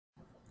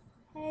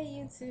Hey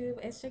YouTube,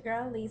 it's your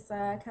girl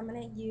Lisa coming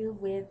at you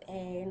with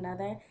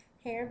another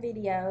hair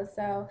video.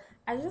 So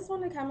I just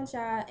want to come at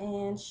y'all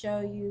and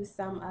show you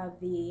some of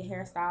the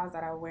hairstyles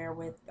that I wear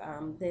with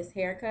this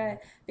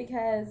haircut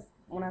because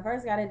when I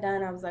first got it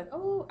done I was like,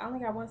 oh, I only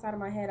got one side of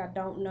my head. I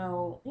don't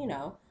know,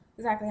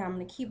 exactly how I'm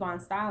going to keep on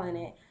styling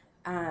it.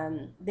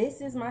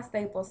 This is my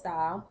staple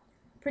style.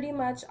 Pretty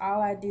much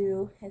all I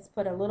do is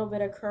put a little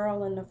bit of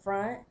curl in the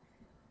front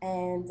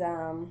and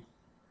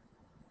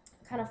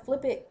kind of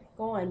flip it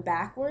going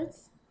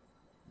backwards,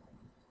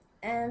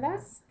 and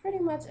that's pretty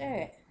much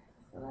it.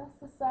 So that's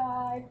the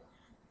side.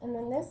 And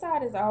then this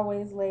side is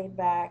always laid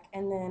back.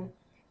 And then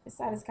this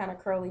side is kind of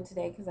curly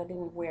today because I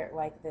didn't wear it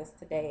like this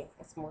today.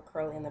 It's more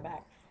curly in the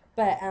back.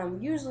 But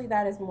usually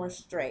that is more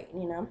straight,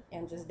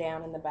 and just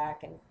down in the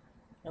back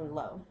and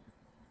low.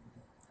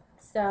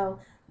 So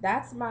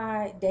that's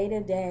my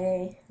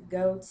day-to-day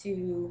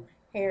go-to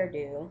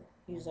hairdo.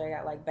 Usually I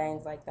got like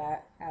bangs like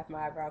that, have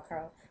my eyebrow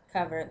curl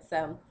covered.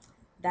 So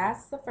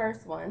that's the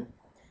first one.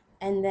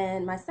 And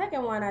then my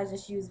second one, I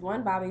just use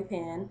one bobby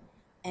pin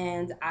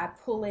and I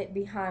pull it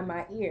behind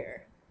my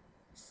ear.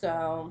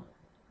 So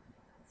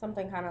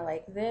something kind of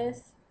like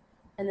this.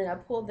 And then I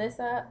pull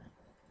this up.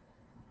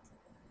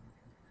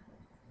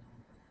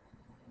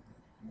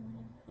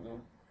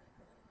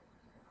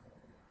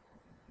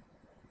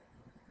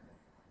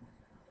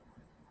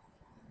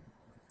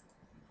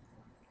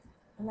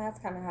 And that's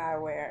kind of how I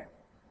wear it.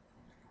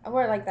 I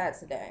wear it like that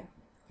today.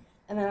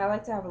 And then I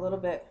like to have a little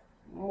bit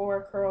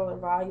more curl or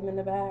volume in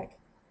the back.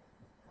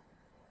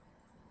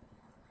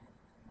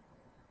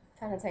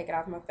 Kind of take it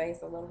off my face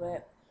a little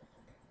bit.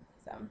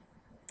 So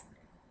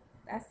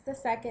that's the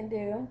second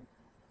do.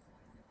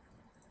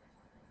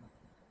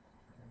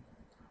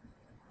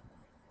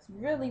 It's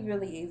really,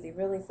 really easy,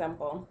 really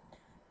simple.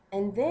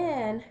 And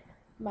then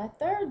my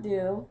third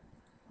do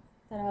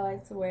that I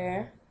like to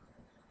wear.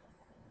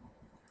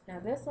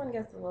 Now this one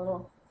gets a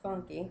little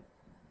funky.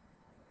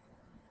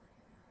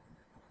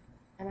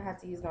 And I have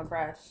to use my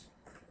brush.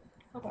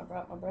 Hope I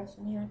brought my brush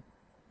in here.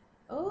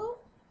 Oh,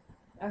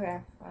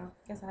 okay. Well,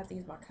 guess I have to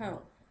use my comb.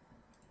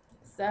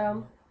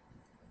 So,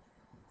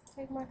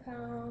 take my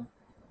comb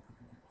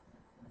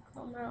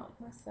out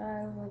my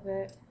side a little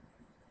bit,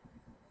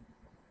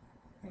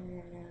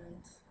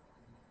 and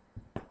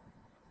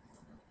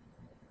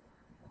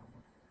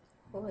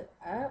pull it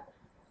up.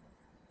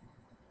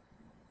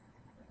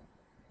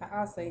 I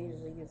also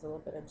usually use a little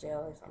bit of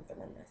gel or something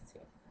in this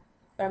too.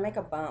 But I make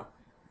a bump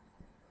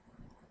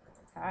at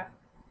the top.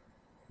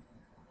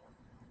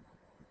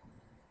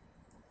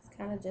 It's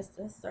kind of just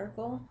a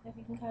circle, if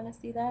you can kind of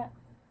see that.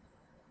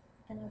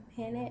 And I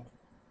pin it.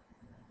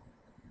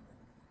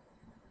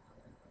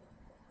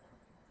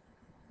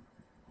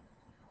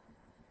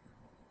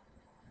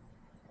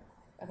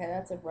 Okay,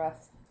 that's a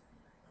rough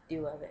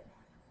do of it.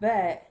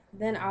 But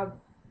then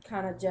I'll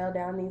kind of gel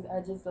down these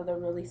edges so they're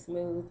really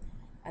smooth,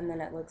 and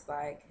then it looks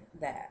like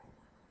that.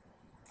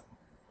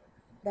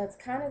 That's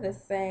kind of the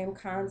same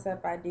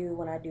concept I do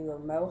when I do a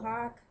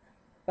mohawk,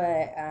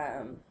 but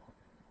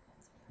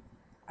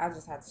I'll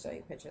just have to show you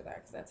a picture of that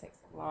because that takes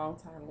a long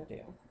time to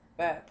do.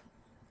 But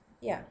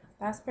yeah,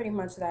 that's pretty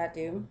much that I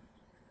do.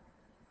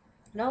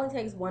 It only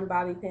takes one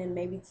bobby pin,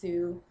 maybe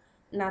two,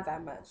 not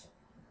that much.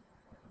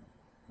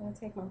 I'm gonna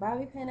take my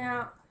bobby pin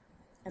out,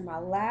 and my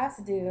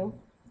last do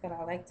that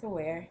I like to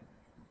wear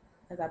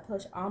is I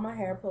push all my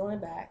hair pulling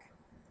back.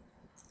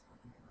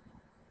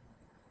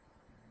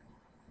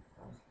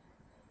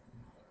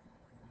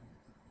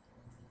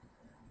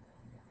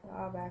 Pull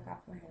all back off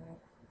my hair.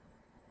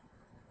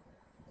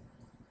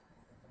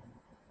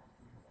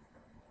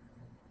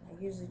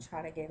 I usually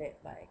try to get it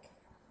like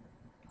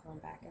going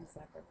back in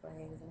separate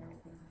ways and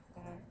everything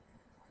like that.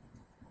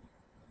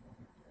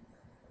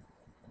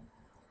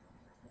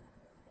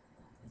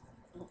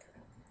 Okay.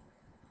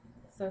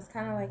 So it's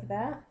kind of like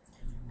that.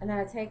 And then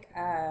I take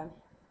a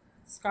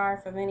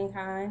scarf of any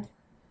kind,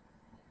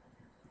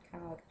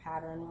 kind of like a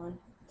pattern one.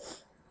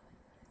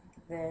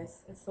 Like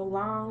this. It's a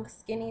long,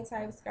 skinny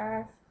type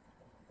scarf.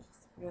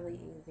 It's really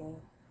easy.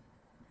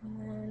 And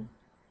then,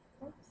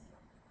 oops.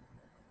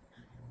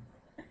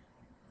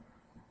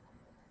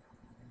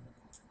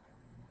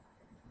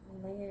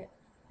 Lay it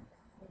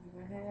over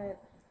my head.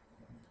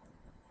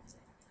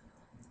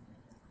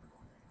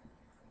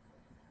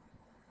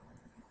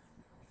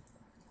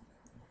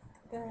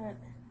 Good.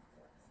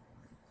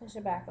 Push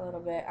it back a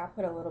little bit. I'll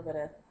put a little bit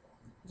of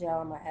gel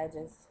on my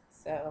edges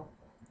so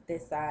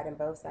this side and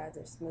both sides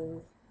are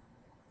smooth.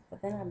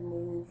 But then I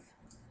move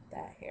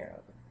that hair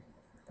over.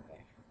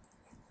 Okay.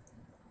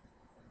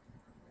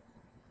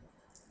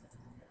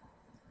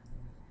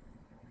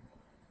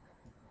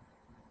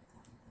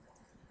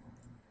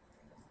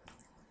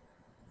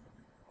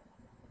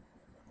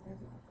 There's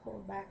my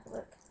pull back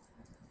look.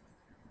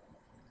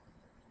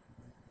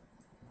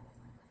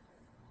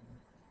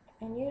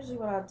 And usually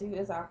what I'll do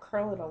is I'll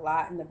curl it a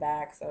lot in the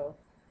back so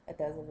it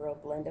does a real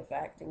blend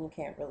effect and you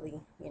can't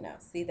really,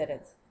 see that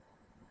it's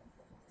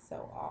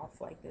so off.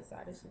 Like this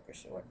side is super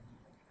short.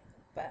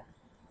 But,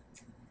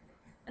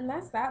 and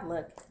that's that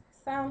look.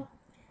 So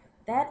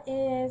that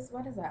is,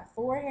 what is that,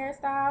 4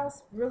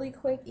 hairstyles, really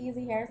quick,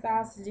 easy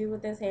hairstyles to do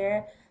with this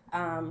hair,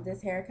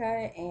 this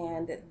haircut.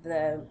 And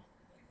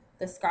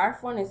the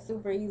scarf one is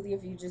super easy.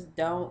 If you just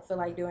don't feel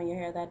like doing your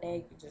hair that day,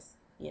 you can just,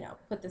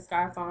 put the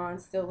scarf on,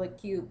 still look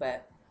cute,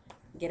 but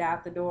get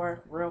out the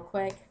door real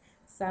quick.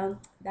 So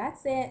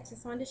that's it.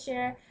 Just wanted to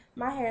share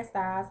my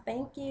hairstyles.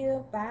 Thank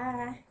you.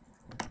 Bye.